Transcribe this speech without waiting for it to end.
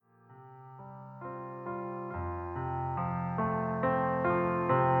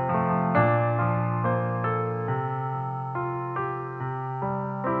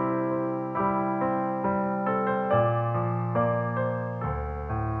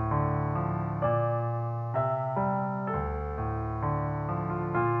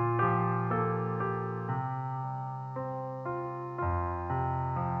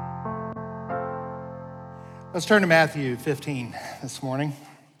Let's turn to Matthew 15 this morning.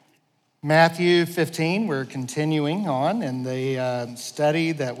 Matthew 15, we're continuing on in the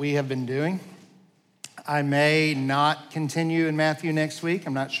study that we have been doing. I may not continue in Matthew next week.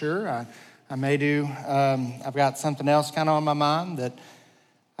 I'm not sure. I may do. I've got something else kind of on my mind that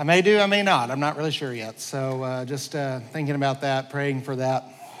I may do, I may not. I'm not really sure yet. So just thinking about that, praying for that.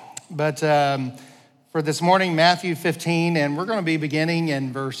 But for this morning, Matthew 15, and we're going to be beginning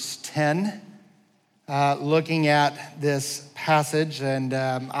in verse 10. Looking at this passage, and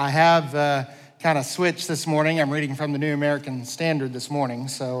I have kind of switched this morning. I'm reading from the New American Standard this morning,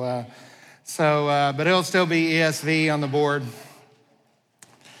 but it'll still be ESV on the board.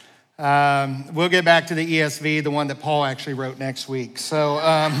 We'll get back to the ESV, the one that Paul actually wrote next week. So,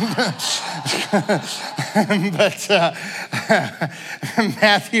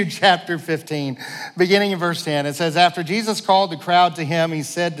 Matthew chapter 15, beginning in verse 10, it says, "After Jesus called the crowd to him, he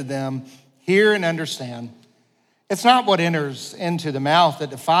said to them, 'Hear and understand. It's not what enters into the mouth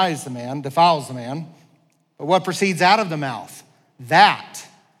that defiles the man, but what proceeds out of the mouth, that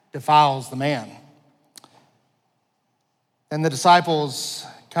defiles the man.' And the disciples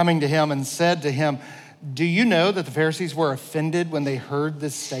coming to him and said to him, 'Do you know that the Pharisees were offended when they heard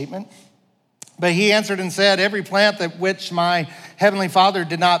this statement?' But he answered and said, 'Every plant that which my heavenly Father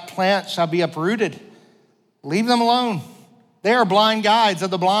did not plant shall be uprooted. Leave them alone. They are blind guides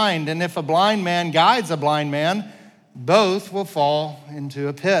of the blind, and if a blind man guides a blind man, both will fall into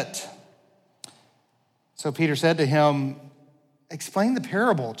a pit.' So Peter said to him, 'Explain the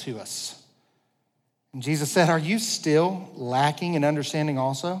parable to us.' And Jesus said, 'Are you still lacking in understanding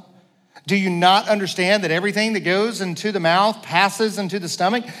also? Do you not understand that everything that goes into the mouth passes into the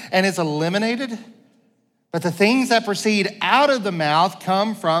stomach and is eliminated? But the things that proceed out of the mouth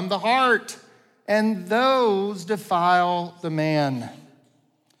come from the heart, and those defile the man.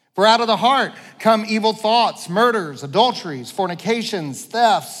 For out of the heart come evil thoughts, murders, adulteries, fornications,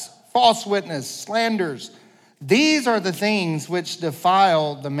 thefts, false witness, slanders. These are the things which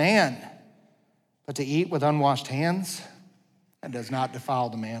defile the man. But to eat with unwashed hands, that does not defile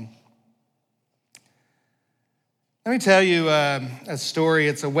the man.'" Let me tell you a story.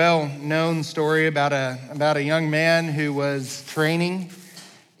 It's a well-known story about a young man who was training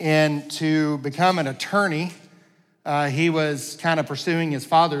and to become an attorney. He was kind of pursuing his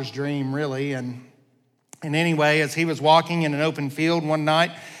father's dream, really. And anyway, as he was walking in an open field one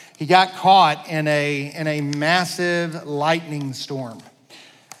night, he got caught in a massive lightning storm.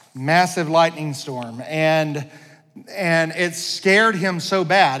 And it scared him so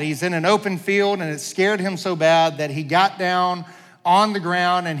bad. He's in an open field, and it scared him so bad that he got down on the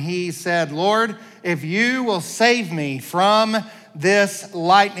ground and he said, "Lord, if you will save me from this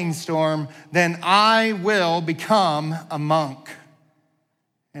lightning storm, then I will become a monk."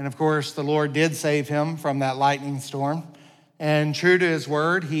 And of course, the Lord did save him from that lightning storm. And true to his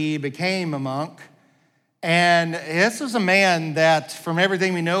word, he became a monk. And this was a man that, from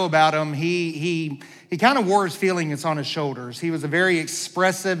everything we know about him, he kind of wore his feelings on his shoulders. He was a very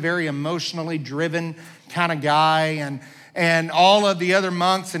expressive, very emotionally driven kind of guy. And all of the other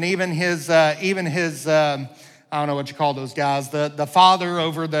monks, and even his I don't know what you call those guys, the father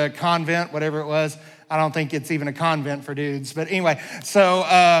over the convent, whatever it was. I don't think it's even a convent for dudes. But anyway,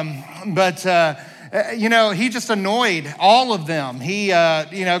 he just annoyed all of them.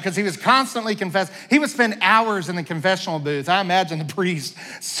 Because he was constantly confessing. He would spend hours in the confessional booth. I imagine the priest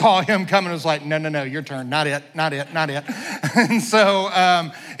saw him coming and was like, no, your turn. Not it. And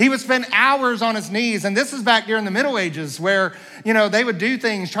so he would spend hours on his knees. And this is back during the Middle Ages where, they would do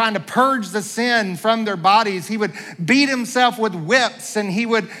things trying to purge the sin from their bodies. He would beat himself with whips, and he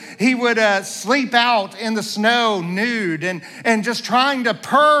would sleep out in the snow nude and just trying to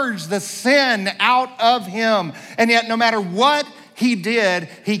purge the sin out of him. And yet, no matter what he did,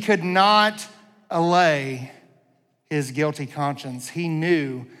 he could not allay his guilty conscience. He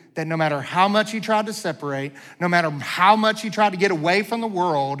knew that no matter how much he tried to separate, no matter how much he tried to get away from the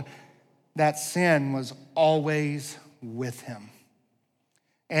world, that sin was always with him.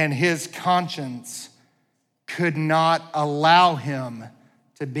 And his conscience could not allow him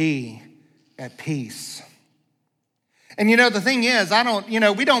to be at peace. And the thing is,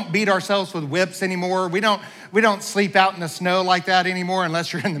 we don't beat ourselves with whips anymore. We don't sleep out in the snow like that anymore,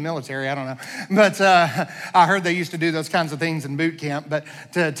 unless you're in the military. I don't know. But I heard they used to do those kinds of things in boot camp, but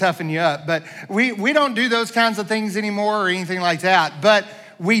to toughen you up. But we don't do those kinds of things anymore or anything like that. But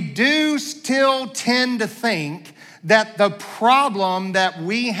we do still tend to think that the problem that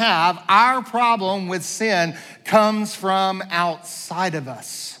we have, our problem with sin, comes from outside of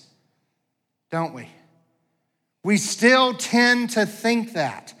us, don't we? We still tend to think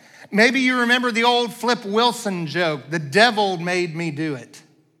that. Maybe you remember the old Flip Wilson joke, the devil made me do it.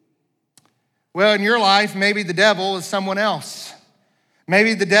 Well, in your life, maybe the devil is someone else.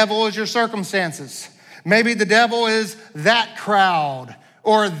 Maybe the devil is your circumstances. Maybe the devil is that crowd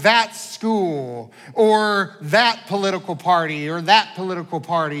or that school or that political party or that political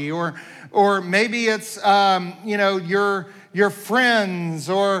party, or maybe it's your friends,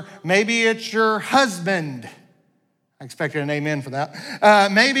 or maybe it's your husband. I expected an amen for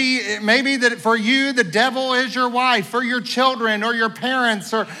that. Maybe that for you, the devil is your wife or your children or your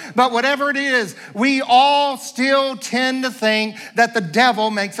parents, but whatever it is, we all still tend to think that the devil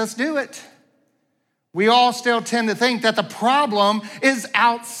makes us do it. We all still tend to think that the problem is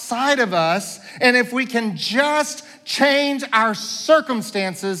outside of us, and if we can just change our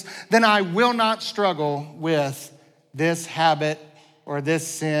circumstances, then I will not struggle with this habit or this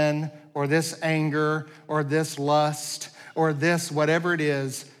sin or this anger, or this lust, or this whatever it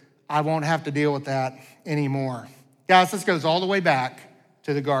is. I won't have to deal with that anymore. Guys, this goes all the way back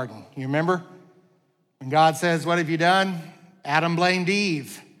to the garden. You remember? When God says, what have you done? Adam blamed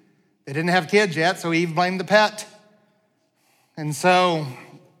Eve. They didn't have kids yet, so Eve blamed the pet. And so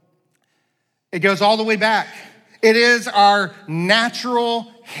it goes all the way back. It is our natural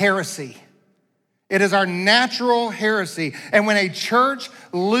heresy. It is our natural heresy. And when a church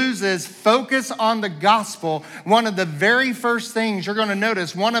loses focus on the gospel, one of the very first things you're going to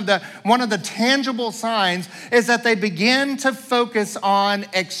notice, one of the tangible signs, is that they begin to focus on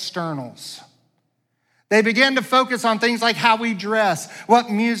externals. They begin to focus on things like how we dress, what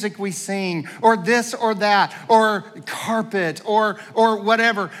music we sing, or this or that, or carpet, or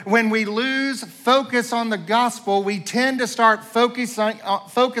whatever. When we lose focus on the gospel, we tend to start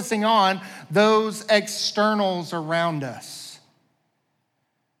focusing on those externals around us.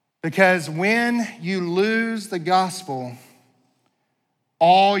 Because when you lose the gospel,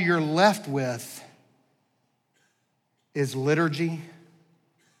 all you're left with is liturgy,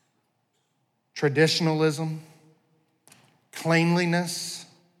 traditionalism, cleanliness,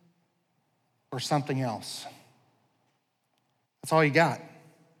 or something else. That's all you got.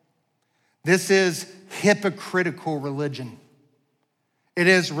 This is hypocritical religion. It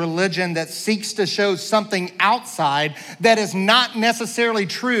is religion that seeks to show something outside that is not necessarily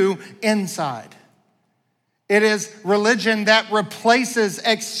true inside. It is religion that replaces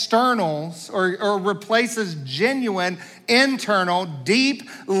externals or replaces genuine, internal, deep,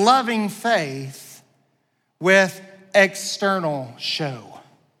 loving faith with external show.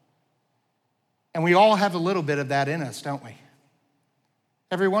 And we all have a little bit of that in us, don't we?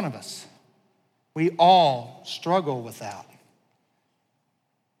 Every one of us. We all struggle with that.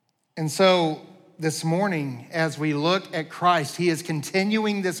 And so this morning, as we look at Christ, he is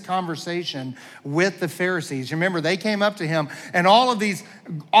continuing this conversation with the Pharisees. Remember, they came up to him, and all of these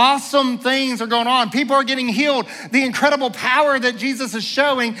awesome things are going on. People are getting healed. The incredible power that Jesus is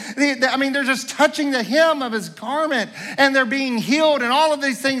showing. They're just touching the hem of his garment, and they're being healed, and all of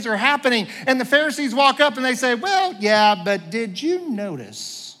these things are happening. And the Pharisees walk up, and they say, well, yeah, but did you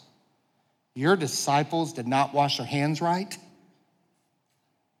notice your disciples did not wash their hands right?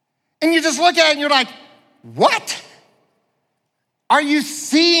 And you just look at it and you're like, what? Are you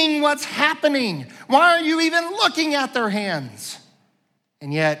seeing what's happening? Why are you even looking at their hands?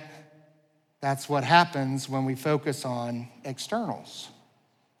 And yet, that's what happens when we focus on externals.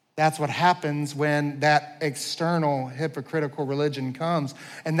 That's what happens when that external hypocritical religion comes.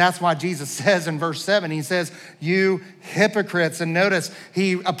 And that's why Jesus says in verse 7, he says, you hypocrites. And notice,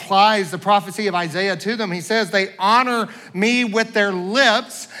 he applies the prophecy of Isaiah to them. He says, they honor me with their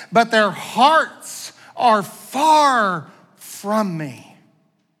lips, but their hearts are far from me.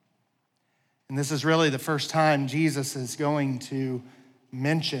 And this is really the first time Jesus is going to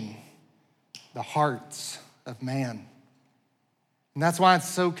mention the hearts of man. And that's why it's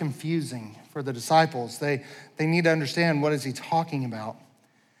so confusing for the disciples. They need to understand, what is he talking about?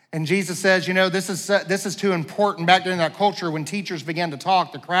 And Jesus says, this is too important. Back during that culture, when teachers began to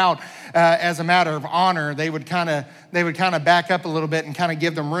talk, the crowd, as a matter of honor, they would kind of back up a little bit and kind of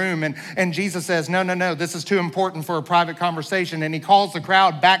give them room. And Jesus says, no, this is too important for a private conversation. And he calls the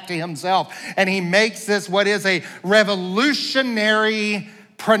crowd back to himself. And he makes this what is a revolutionary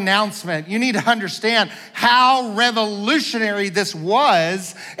pronouncement. You need to understand how revolutionary this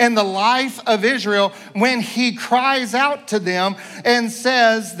was in the life of Israel when he cries out to them and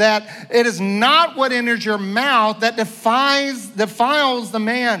says that it is not what enters your mouth that defiles the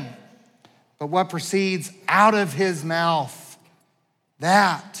man, but what proceeds out of his mouth,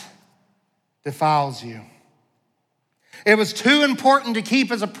 that defiles you. It was too important to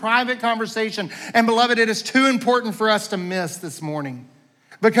keep as a private conversation. And beloved, it is too important for us to miss this morning.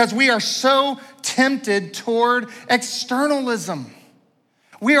 because we are so tempted toward externalism.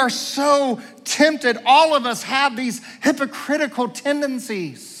 We are so tempted. All of us have these hypocritical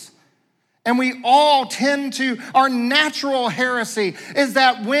tendencies. And we all tend to, our natural heresy is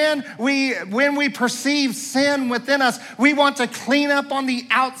that when we perceive sin within us, we want to clean up on the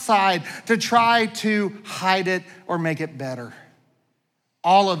outside to try to hide it or make it better.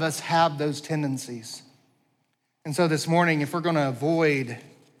 All of us have those tendencies. And so this morning, if we're going to avoid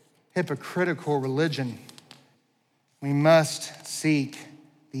hypocritical religion, we must seek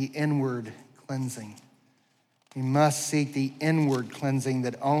the inward cleansing. We must seek the inward cleansing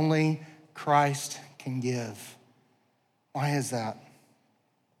that only Christ can give. Why is that?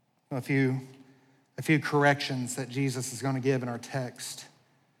 A few corrections that Jesus is going to give in our text.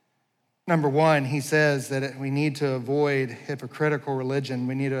 Number one, he says that we need to avoid hypocritical religion.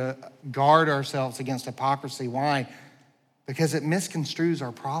 We need to guard ourselves against hypocrisy. Why? Because it misconstrues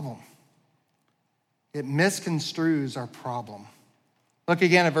our problem. It misconstrues our problem. Look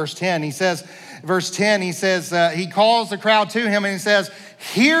again at verse 10. He says, he calls the crowd to him and he says,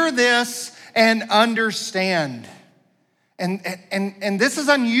 hear this and understand. And this is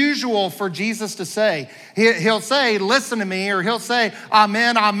unusual for Jesus to say. He'll say, listen to me, or he'll say,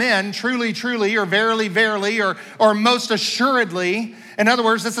 amen, amen, truly, truly, or verily, verily, or most assuredly. In other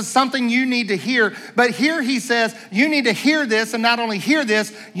words, this is something you need to hear. But here he says, you need to hear this, and not only hear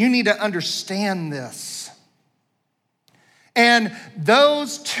this, you need to understand this. And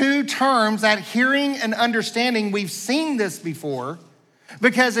those two terms, that hearing and understanding, we've seen this before,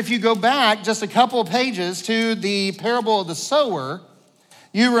 because if you go back just a couple of pages to the parable of the sower,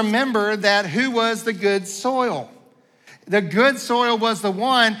 you remember that who was the good soil? The good soil was the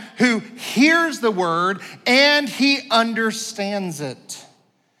one who hears the word and he understands it.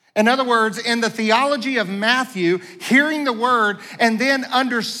 In other words, in the theology of Matthew, hearing the word and then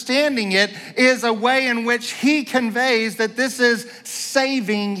understanding it is a way in which he conveys that this is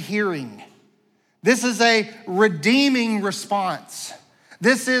saving hearing. This is a redeeming response.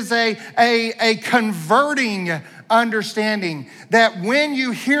 This is a converting understanding, that when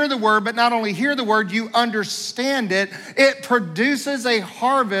you hear the word, but not only hear the word, you understand it, it produces a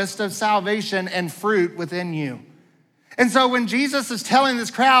harvest of salvation and fruit within you. And so when Jesus is telling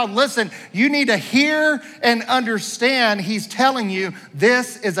this crowd, listen, you need to hear and understand, he's telling you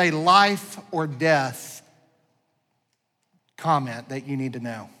this is a life or death comment that you need to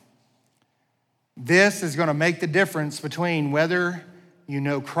know. This is going to make the difference between whether you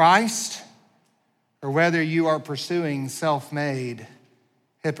know Christ or whether you are pursuing self-made,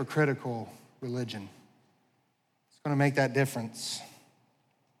 hypocritical religion. It's going to make that difference.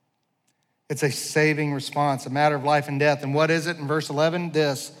 It's a saving response, a matter of life and death. And what is it in verse 11?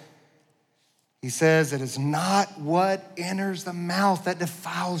 This. He says, it is not what enters the mouth that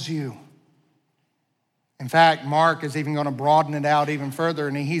defiles you. In fact, Mark is even going to broaden it out even further.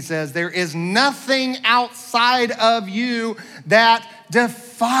 And he says, there is nothing outside of you that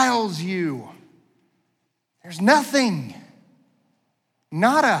defiles you. There's nothing.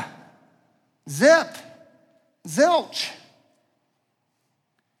 Nada. Zip. Zilch.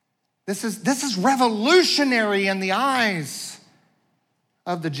 This is revolutionary in the eyes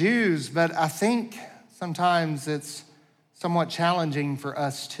of the Jews, but I think sometimes it's somewhat challenging for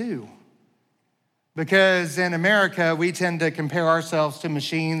us too. Because in America, we tend to compare ourselves to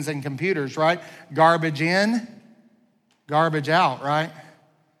machines and computers, right? Garbage in, garbage out, right?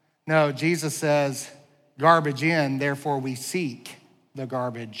 No, Jesus says, garbage in, therefore we seek the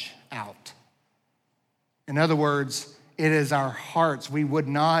garbage out. In other words, it is our hearts. We would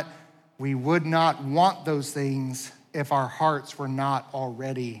not want those things if our hearts were not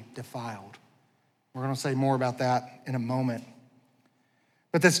already defiled. We're going to say more about that in a moment.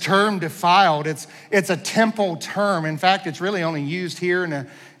 But this term defiled, it's a temple term. In fact, it's really only used here and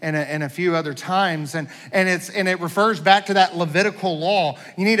a few other times. And it refers back to that Levitical law.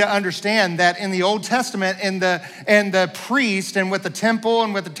 You need to understand that in the Old Testament, in the priest and with the temple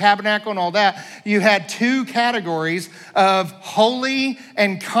and with the tabernacle and all that, you had two categories of holy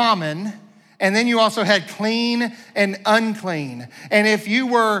and common. And then you also had clean and unclean. And if you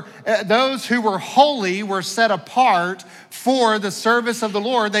were, those who were holy were set apart for the service of the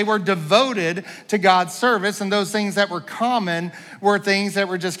Lord. They were devoted to God's service. And those things that were common were things that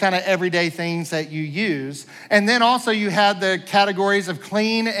were just kind of everyday things that you use. And then also you had the categories of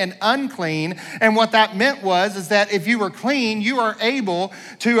clean and unclean. And what that meant is that if you were clean, you are able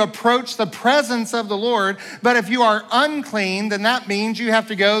to approach the presence of the Lord. But if you are unclean, then that means you have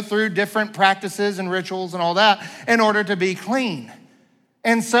to go through different practices and rituals and all that in order to be clean.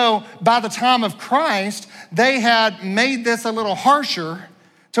 And so by the time of Christ, they had made this a little harsher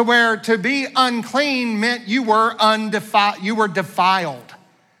to where to be unclean meant you were defiled,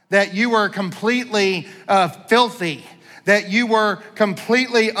 that you were completely filthy, that you were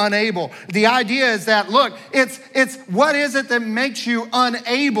completely unable. The idea is that, look, it's what is it that makes you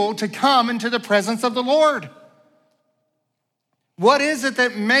unable to come into the presence of the Lord? What is it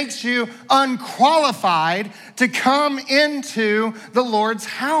that makes you unqualified to come into the Lord's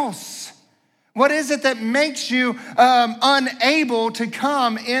house? What is it that makes you unable to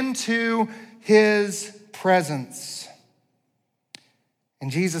come into his presence? And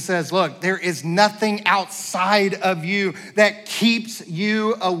Jesus says, look, there is nothing outside of you that keeps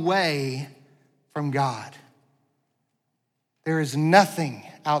you away from God. There is nothing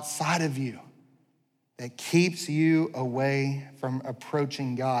outside of you that keeps you away from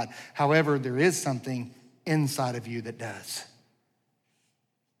approaching God. However, there is something inside of you that does.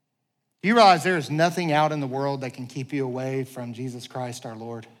 Do you realize there is nothing out in the world that can keep you away from Jesus Christ our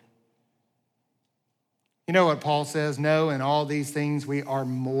Lord? You know what Paul says? No, in all these things we are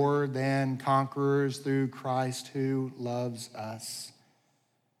more than conquerors through Christ who loves us.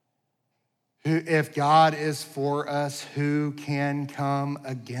 If God is for us, who can come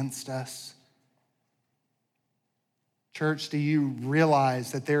against us? Church, do you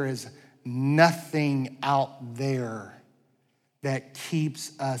realize that there is nothing out there that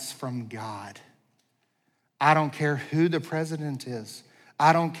keeps us from God? I don't care who the president is.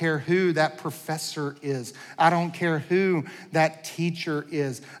 I don't care who that professor is. I don't care who that teacher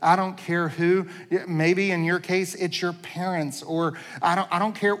is. I don't care who, maybe in your case, it's your parents, or I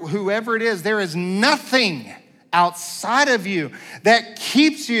don't care whoever it is. There is nothing outside of you that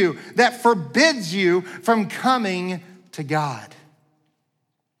keeps you, that forbids you from coming to God.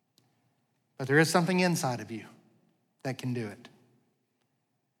 But there is something inside of you that can do it.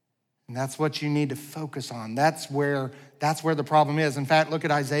 And that's what you need to focus on. That's where the problem is. In fact, look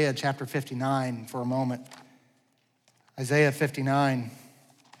at Isaiah chapter 59 for a moment. Isaiah 59,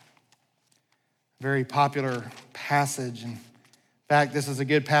 very popular passage. In fact, this is a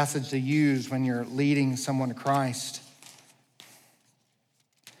good passage to use when you're leading someone to Christ.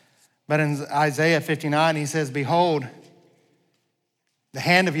 But in Isaiah 59, he says, behold, the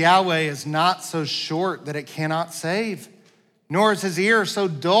hand of Yahweh is not so short that it cannot save, nor is his ear so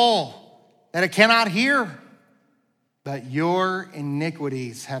dull that it cannot hear. But your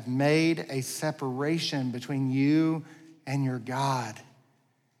iniquities have made a separation between you and your God,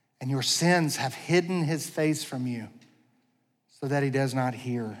 and your sins have hidden his face from you so that he does not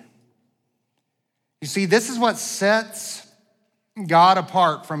hear. You see, this is what sets God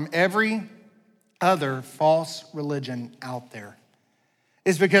apart from every other false religion out there.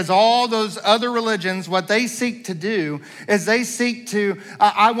 Is because all those other religions, what they seek to do is they seek to,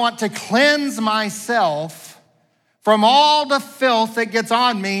 I want to cleanse myself from all the filth that gets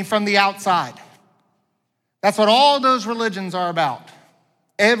on me from the outside. That's what all those religions are about.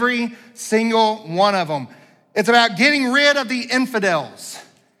 Every single one of them. It's about getting rid of the infidels.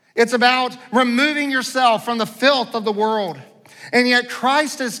 It's about removing yourself from the filth of the world. And yet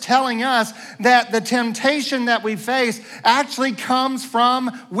Christ is telling us that the temptation that we face actually comes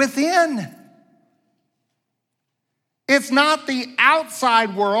from within. It's not the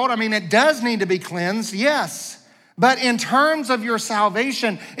outside world. I mean, it does need to be cleansed, yes. But in terms of your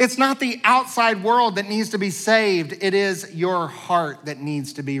salvation, it's not the outside world that needs to be saved. It is your heart that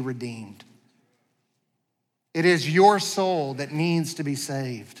needs to be redeemed. It is your soul that needs to be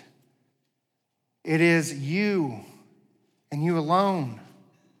saved. It is you and you alone.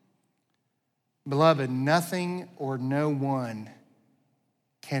 Beloved, nothing or no one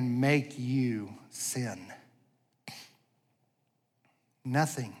can make you sin.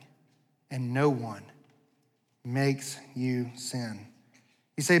 Nothing and no one makes you sin.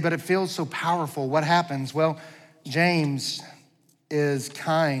 You say, but it feels so powerful. What happens? Well, James is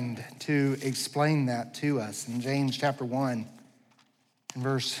kind to explain that to us in James chapter 1, in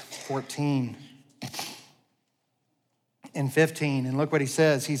verse 14 and 15. And look what he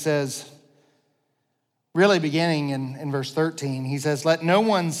says. He says, really beginning in verse 13, he says, let no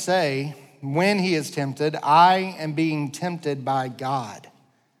one say when he is tempted, I am being tempted by God.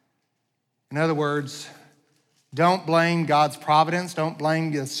 In other words, don't blame God's providence. Don't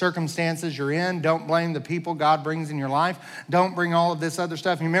blame the circumstances you're in. Don't blame the people God brings in your life. Don't bring all of this other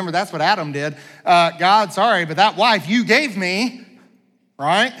stuff. And remember, that's what Adam did. God, sorry, but that wife you gave me,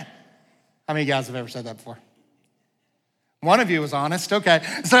 right? How many guys have ever said that before? One of you was honest. Okay.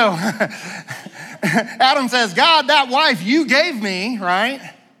 So Adam says, God, that wife you gave me, right?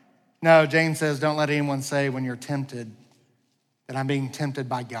 No, James says, don't let anyone say when you're tempted that I'm being tempted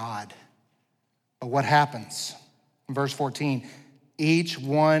by God. But what happens? In verse 14, Each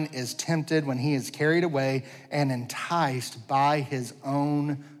one is tempted when he is carried away and enticed by his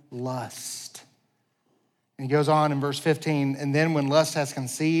own lust. And he goes on in verse 15, and then when lust has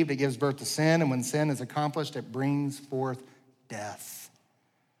conceived, it gives birth to sin, and when sin is accomplished, it brings forth death.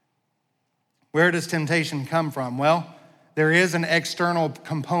 Where does temptation come from? Well, there is an external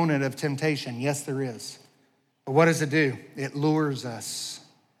component of temptation. Yes, there is. But what does it do? It lures us.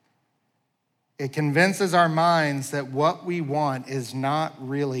 It convinces our minds that what we want is not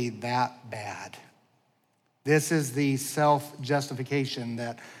really that bad. This is the self-justification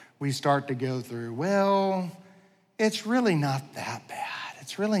that we start to go through. Well, it's really not that bad.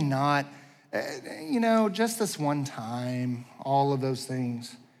 It's really not, just this one time, all of those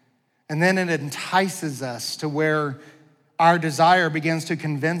things. And then it entices us to where our desire begins to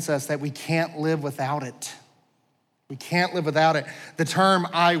convince us that we can't live without it. We can't live without it. The term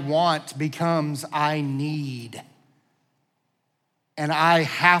I want becomes I need. And I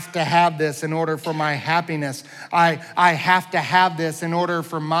have to have this in order for my happiness. I have to have this in order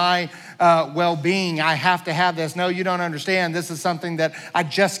for my well-being. I have to have this. No, you don't understand. This is something that I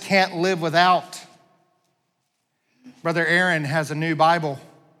just can't live without. Brother Aaron has a new Bible.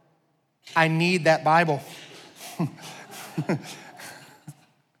 I need that Bible.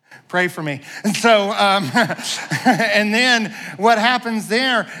 Pray for me. And so, and then what happens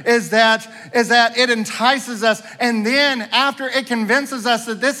there is that it entices us. And then after it convinces us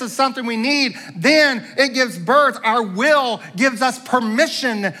that this is something we need, then it gives birth. Our will gives us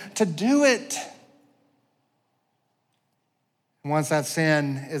permission to do it. And once that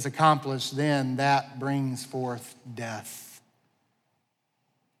sin is accomplished, then that brings forth death.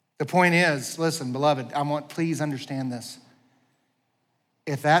 The point is, listen, beloved, please understand this.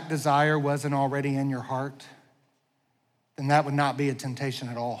 If that desire wasn't already in your heart, then that would not be a temptation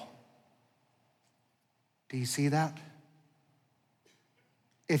at all. Do you see that?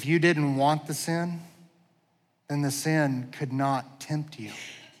 If you didn't want the sin, then the sin could not tempt you.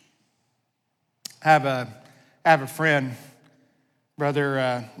 I have a friend,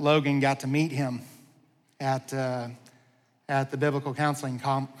 Brother Logan, got to meet him at the Biblical Counseling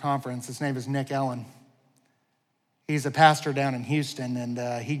Conference. His name is Nick Ellen. He's a pastor down in Houston,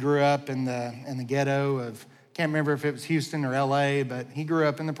 and he grew up in the ghetto of, can't remember if it was Houston or LA, but he grew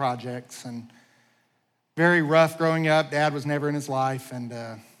up in the projects, and very rough growing up. Dad was never in his life,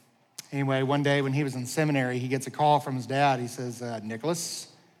 and anyway, one day when he was in seminary, he gets a call from his dad. He says, Nicholas,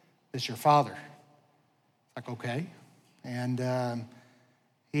 this is your father. Like, okay. And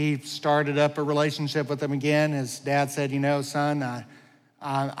he started up a relationship with him again. His dad said, son,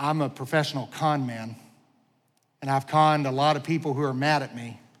 I'm a professional con man. And I've conned a lot of people who are mad at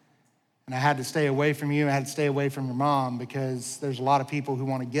me. And I had to stay away from you. I had to stay away from your mom because there's a lot of people who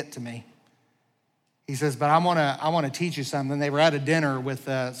want to get to me. He says, but I want to teach you something. They were at a dinner with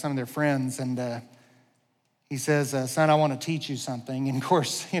some of their friends. And he says, son, I want to teach you something. And of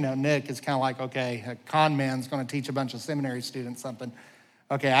course, Nick is kind of like, okay, a con man's going to teach a bunch of seminary students something.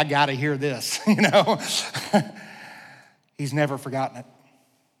 Okay, I got to hear this, He's never forgotten it.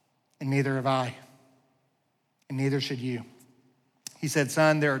 And neither have I. And neither should you. He said,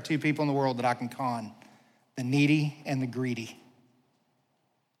 son, there are two people in the world that I can con, the needy and the greedy.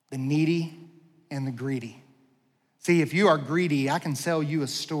 The needy and the greedy. See, if you are greedy, I can sell you a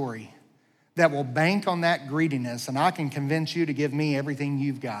story that will bank on that greediness, and I can convince you to give me everything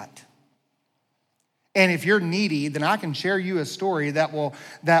you've got. And if you're needy, then I can share you a story that will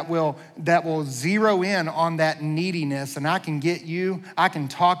zero in on that neediness, and I can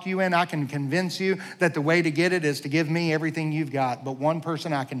talk you in, I can convince you that the way to get it is to give me everything you've got. But one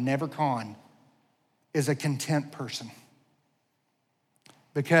person I can never con is a content person,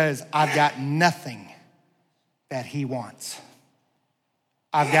 because I've got nothing that he wants.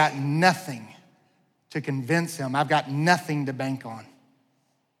 I've got nothing to convince him. I've got nothing to bank on.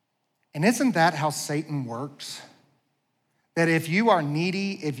 And isn't that how Satan works? That if you are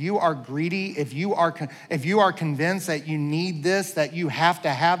needy, if you are greedy, if you are convinced that you need this, that you have to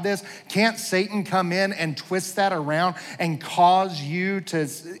have this, can't Satan come in and twist that around and cause you to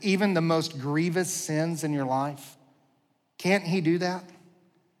even the most grievous sins in your life? Can't he do that?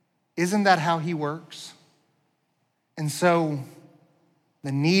 Isn't that how he works? And so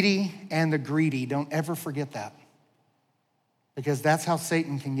the needy and the greedy, don't ever forget that. Because that's how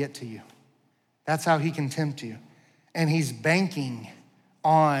Satan can get to you. That's how he can tempt you. And he's banking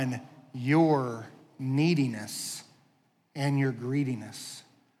on your neediness and your greediness.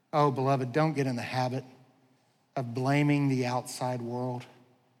 Oh, beloved, don't get in the habit of blaming the outside world.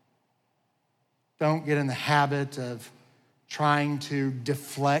 Don't get in the habit of trying to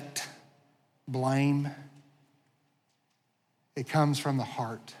deflect blame. It comes from the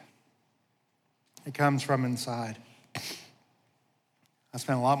heart. It comes from inside. I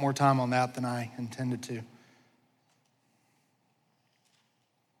spent a lot more time on that than I intended to.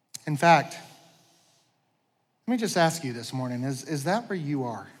 In fact, let me just ask you this morning, is that where you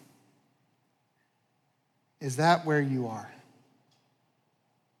are? Is that where you are?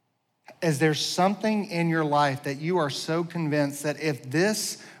 Is there something in your life that you are so convinced that if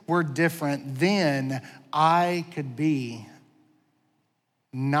this were different, then I could be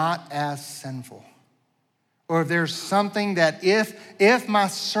not as sinful? Or if there's something that if my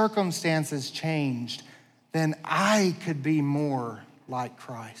circumstances changed, then I could be more like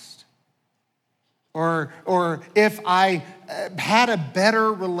Christ. Or if I had a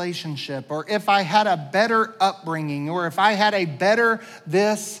better relationship, or if I had a better upbringing, or if I had a better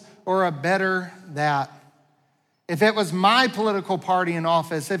this or a better that. If it was my political party in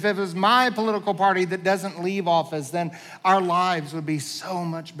office, if it was my political party that doesn't leave office, then our lives would be so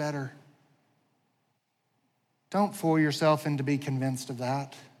much better. Don't fool yourself into be convinced of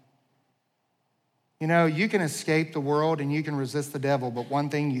that. You know, you can escape the world and you can resist the devil, but one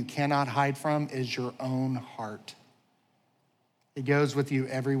thing you cannot hide from is your own heart. It goes with you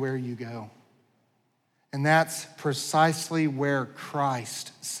everywhere you go. And that's precisely where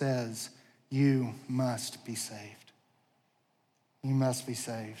Christ says you must be saved. You must be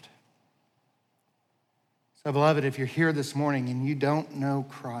saved. So, beloved, if you're here this morning and you don't know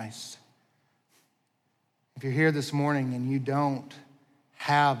Christ, if you're here this morning and you don't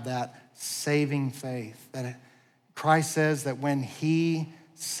have that saving faith, that Christ says that when he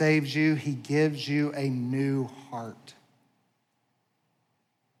saves you, he gives you a new heart.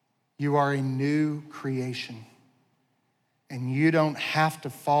 You are a new creation, and you don't have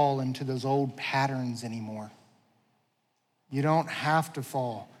to fall into those old patterns anymore. You don't have to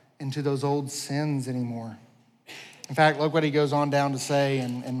fall into those old sins anymore. In fact, look what he goes on down to say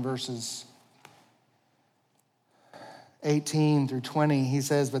in verses 18 through 20. He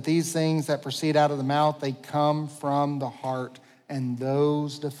says, but these things that proceed out of the mouth, they come from the heart, and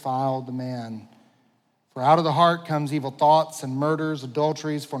those defile the man. For out of the heart comes evil thoughts and murders,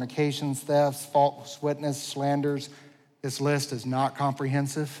 adulteries, fornications, thefts, false witness, slanders. This list is not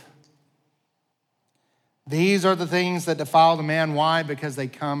comprehensive. These are the things that defile the man. Why? Because they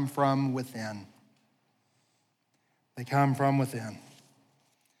come from within. They come from within.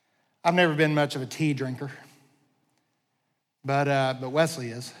 I've never been much of a tea drinker, but Wesley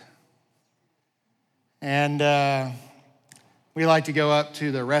is. And we like to go up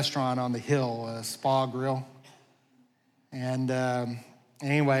to the restaurant on the hill, Spa Grill. And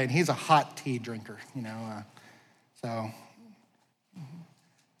anyway, and he's a hot tea drinker, you know. So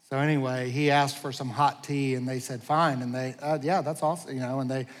anyway, he asked for some hot tea, and they said, fine. And they, yeah, that's awesome, you know.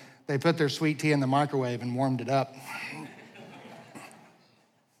 And they put their sweet tea in the microwave and warmed it up.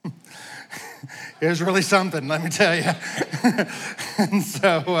 It was really something, let me tell you. And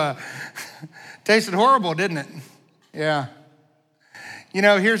so, tasted horrible, didn't it? Yeah. You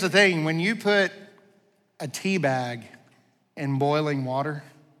know, here's the thing. When you put a tea bag in boiling water,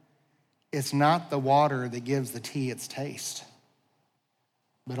 it's not the water that gives the tea its taste.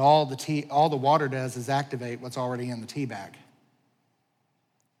 But all the water does is activate what's already in the tea bag.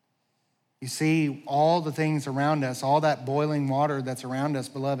 You see, all the things around us, all that boiling water that's around us,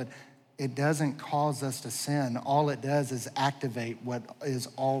 beloved, it doesn't cause us to sin. All it does is activate what is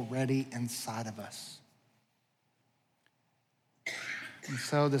already inside of us. And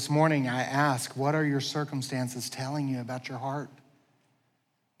so this morning I ask, what are your circumstances telling you about your heart?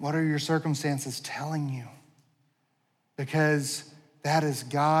 What are your circumstances telling you? Because that is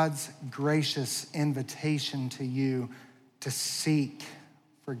God's gracious invitation to you to seek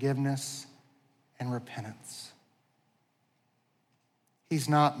forgiveness and repentance. He's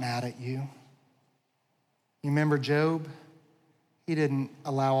not mad at you. You remember Job? He didn't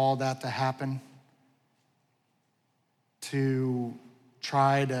allow all that to happen to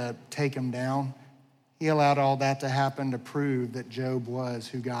try to take him down. He allowed all that to happen to prove that Job was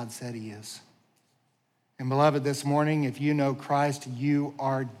who God said he is. And beloved, this morning, if you know Christ, you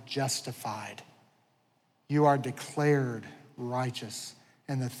are justified. You are declared righteous.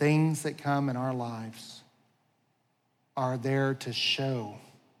 And the things that come in our lives are there to show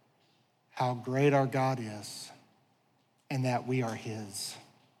how great our God is and that we are his.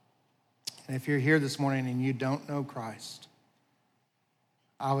 And if you're here this morning and you don't know Christ,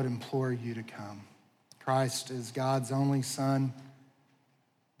 I would implore you to come. Christ is God's only Son,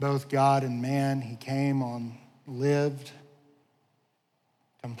 both God and man. He came lived,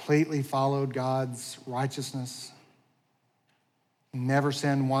 completely followed God's righteousness. He never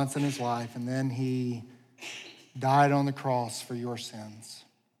sinned once in his life, and then he died on the cross for your sins.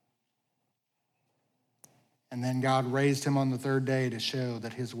 And then God raised him on the third day to show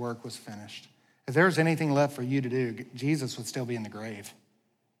that his work was finished. If there was anything left for you to do, Jesus would still be in the grave.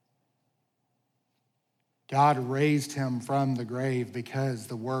 God raised him from the grave because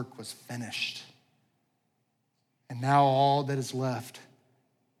the work was finished. And now all that is left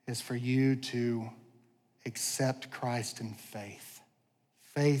is for you to accept Christ in faith.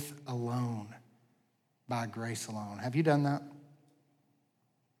 Faith alone, by grace alone. Have you done that?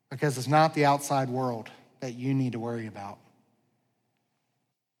 Because it's not the outside world that you need to worry about.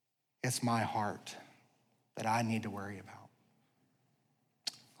 It's my heart that I need to worry about.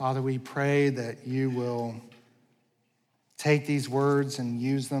 Father, we pray that you will take these words and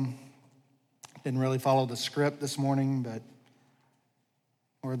use them. Didn't really follow the script this morning, but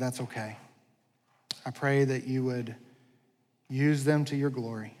Lord, that's okay. I pray that you would use them to your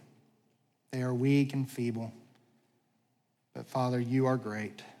glory. They are weak and feeble, but Father, you are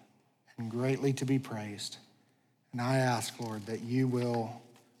great and greatly to be praised. And I ask, Lord, that you will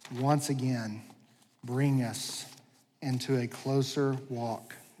once again bring us into a closer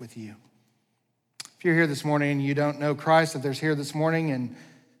walk with you. If you're here this morning and you don't know Christ, if you're here this morning and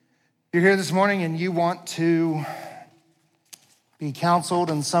you want to be counseled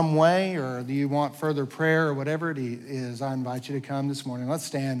in some way, or do you want further prayer or whatever it is, I invite you to come this morning. Let's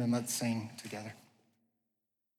stand and let's sing together.